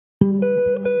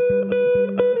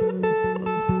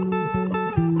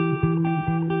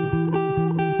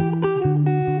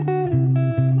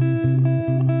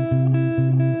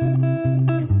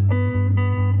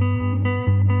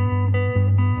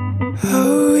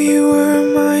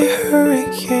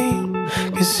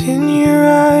'Cause in your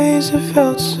eyes I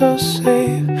felt so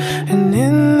safe, and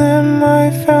in them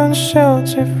I found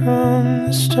shelter from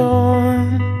the storm.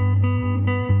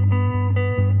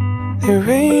 The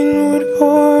rain would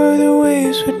pour, the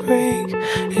waves would break,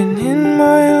 and in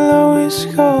my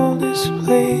lowest, coldest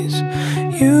place,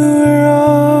 you were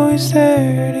always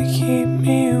there to keep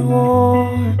me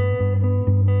warm.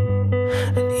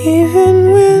 And even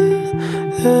when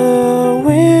the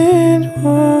wind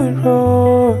would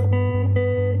roar,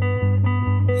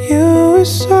 you were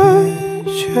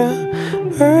such a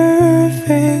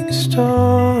perfect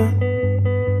storm.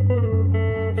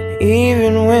 And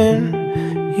even when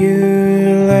you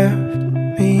left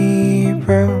me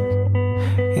broke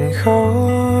and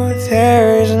cold,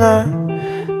 there is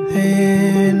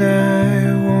nothing I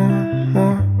want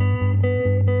more.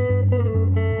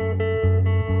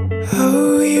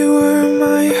 Oh, you were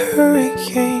my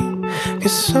hurricane,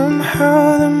 'cause somehow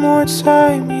the more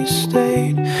time you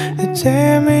stayed, the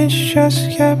damage just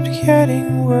kept getting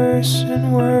worse and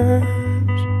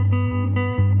worse.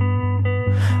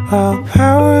 While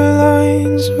power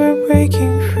lines were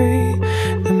breaking free,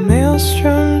 the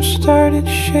maelstrom started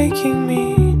shaking me.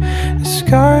 The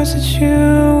scars that you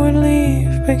would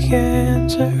leave began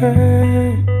to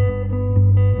hurt.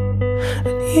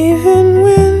 And even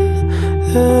when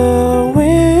the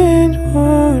wind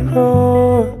would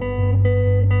roar,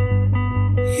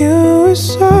 you were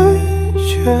such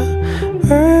a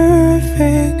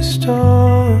perfect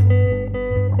storm.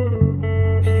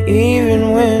 And even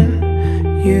when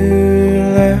you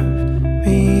left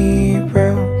me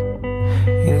broke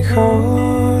and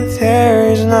cold, there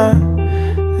is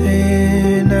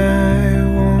nothing I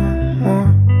want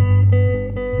more.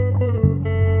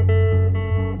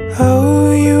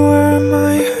 Oh, you were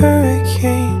my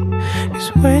hurricane, 'cause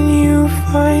when you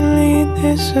finally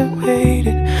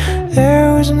dissipated, there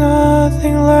was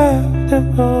nothing left of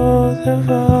both of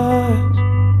us.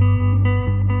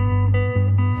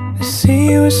 The sea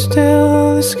was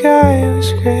still, the sky was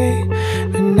gray,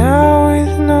 but now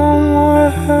with no more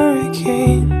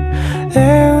hurricane,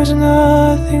 there was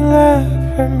nothing left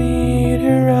for me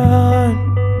to run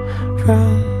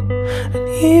from. And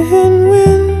even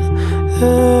when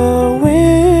the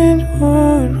wind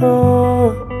would roar,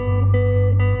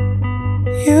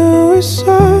 you were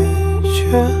such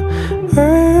a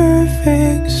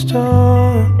perfect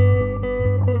storm.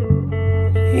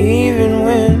 And even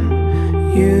when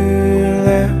you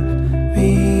left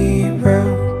me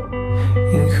broke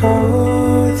and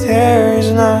cold, there is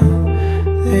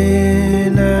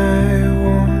nothing I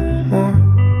want more.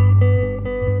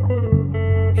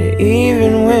 And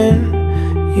even when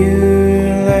you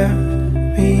left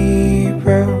me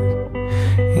broke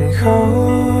and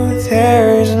cold, there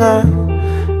is nothing